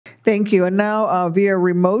Thank you. And now via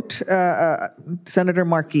remote, Senator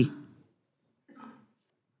Markey.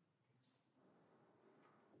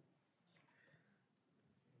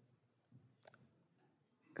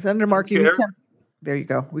 Senator Markey, there you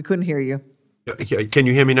go. We couldn't hear you. Can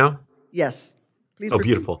you hear me now? Yes. Please proceed. Oh,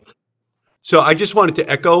 beautiful. So I just wanted to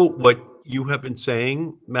echo what you have been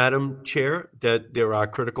saying, Madam Chair, that there are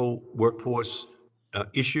critical workforce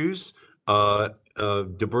issues.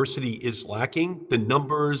 Diversity is lacking. The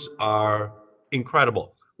numbers are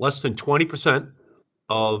incredible. Less than 20%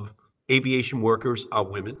 of aviation workers are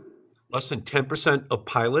women. Less than 10% of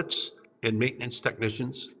pilots and maintenance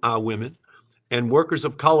technicians are women. And workers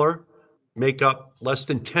of color make up less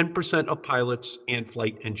than 10% of pilots and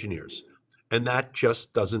flight engineers. And that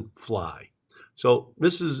just doesn't fly. So,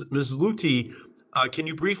 Ms. Luthi, can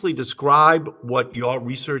you briefly describe what your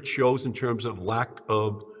research shows in terms of lack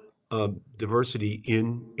of diversity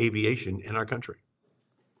in aviation in our country?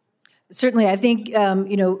 Certainly. I think,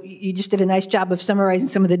 you just did a nice job of summarizing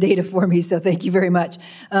some of the data for me, so thank you very much.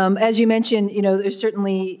 As you mentioned, there's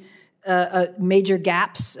certainly major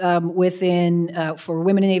gaps within for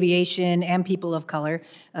women in aviation and people of color.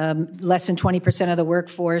 Less than 20% of the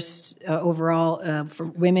workforce overall for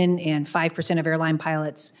women, and 5% of airline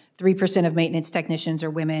pilots. 3% of maintenance technicians are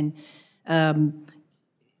women.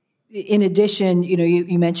 In addition,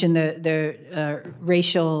 you mentioned the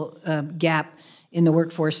racial gap in the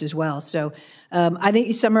workforce as well. So I think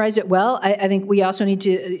you summarized it well. I think we also need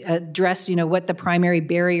to address, what the primary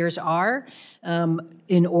barriers are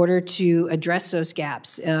in order to address those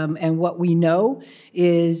gaps. And what we know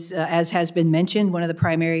is, as has been mentioned, one of the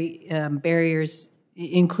primary barriers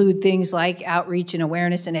include things like outreach and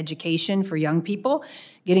awareness and education for young people,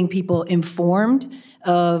 getting people informed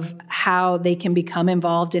of how they can become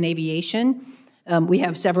involved in aviation. We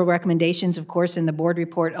have several recommendations, of course, in the board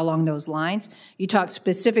report along those lines. You talked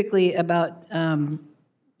specifically about,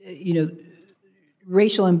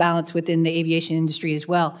 racial imbalance within the aviation industry as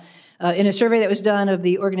well. In a survey that was done of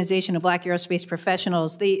the Organization of Black Aerospace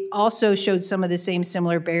Professionals, they also showed some of the same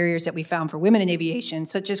similar barriers that we found for women in aviation,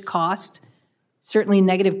 such as cost, certainly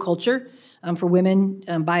negative culture for women,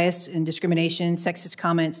 bias and discrimination, sexist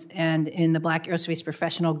comments, and in the Black Aerospace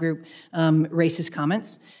Professional group, racist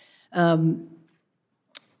comments.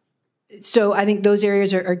 So I think those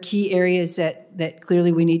areas are key areas that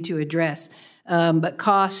clearly we need to address. But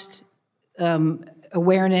cost,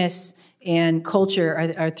 awareness, and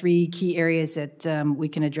culture are three key areas that we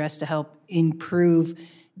can address to help improve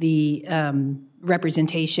the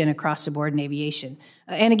representation across the board in aviation.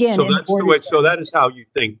 And again, so that's the way. So that is how you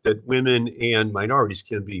think that women and minorities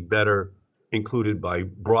can be better included by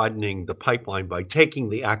broadening the pipeline, by taking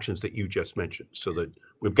the actions that you just mentioned, so that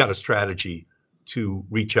we've got a strategy to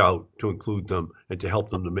reach out, to include them, and to help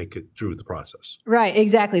them to make it through the process. Right,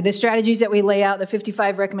 exactly. The strategies that we lay out, the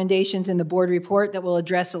 55 recommendations in the board report that will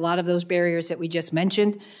address a lot of those barriers that we just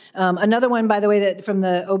mentioned. Another one, by the way, that from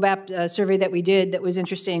the OBAP survey that we did that was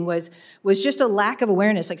interesting was just a lack of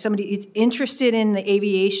awareness. Like somebody is interested in the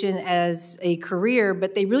aviation as a career,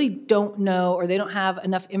 but they really don't know, or they don't have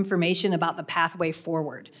enough information about the pathway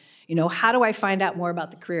forward. How do I find out more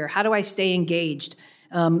about the career? How do I stay engaged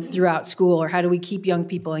throughout school, or how do we keep young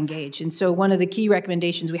people engaged? And so one of the key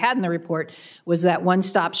recommendations we had in the report was that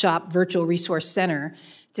one-stop shop virtual resource center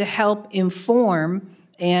to help inform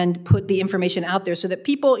and put the information out there so that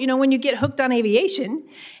people, when you get hooked on aviation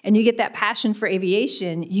and you get that passion for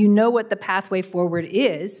aviation, you know what the pathway forward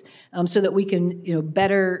is, so that we can,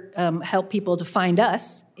 better help people to find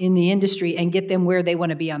us in the industry and get them where they want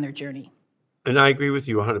to be on their journey. And I agree with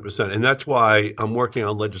you 100%. And that's why I'm working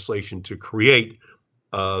on legislation to create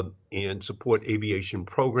and support aviation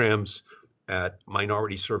programs at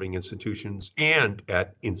minority-serving institutions and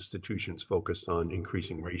at institutions focused on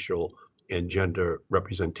increasing racial and gender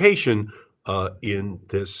representation in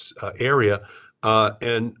this area.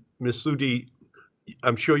 And Ms. Luthi,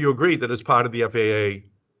 I'm sure you agree that as part of the FAA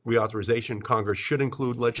reauthorization, Congress should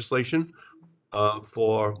include legislation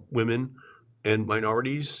for women and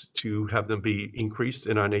minorities to have them be increased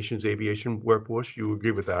in our nation's aviation workforce. You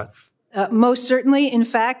agree with that? Most certainly. In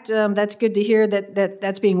fact, that's good to hear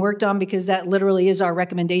that's being worked on, because that literally is our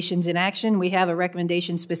recommendations in action. We have a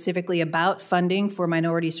recommendation specifically about funding for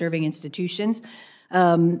minority-serving institutions.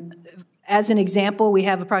 As an example, we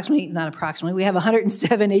have we have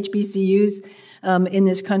 107 HBCUs in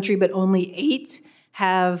this country, but only 8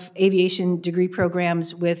 have aviation degree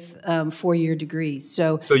programs with 4-year degrees.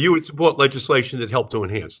 So you would support legislation that helped to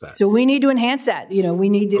enhance that. So we need to enhance that. We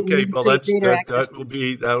need to. Okay, well, that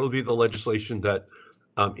will be the legislation that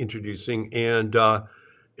I'm introducing, and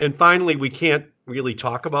finally, we can't really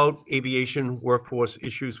talk about aviation workforce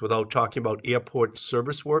issues without talking about airport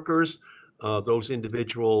service workers. Those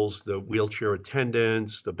individuals, the wheelchair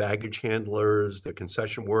attendants, the baggage handlers, the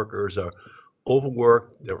concession workers are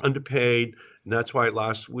overworked, they're underpaid. And that's why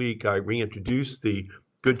last week I reintroduced the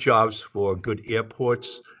Good Jobs for Good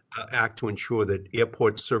Airports Act to ensure that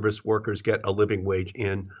airport service workers get a living wage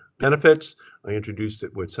and benefits. I introduced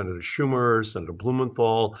it with Senator Schumer, Senator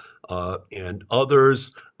Blumenthal, and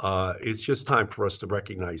others. It's just time for us to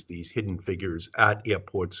recognize these hidden figures at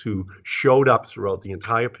airports who showed up throughout the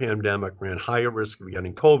entire pandemic, ran higher risk of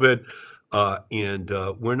getting COVID, and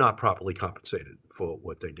were not properly compensated for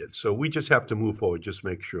what they did. So we just have to move forward, just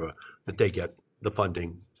make sure that they get the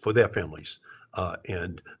funding for their families.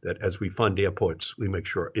 And that as we fund airports, we make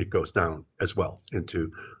sure it goes down as well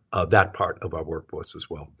into that part of our workforce as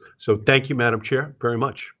well. So thank you, Madam Chair, very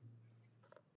much.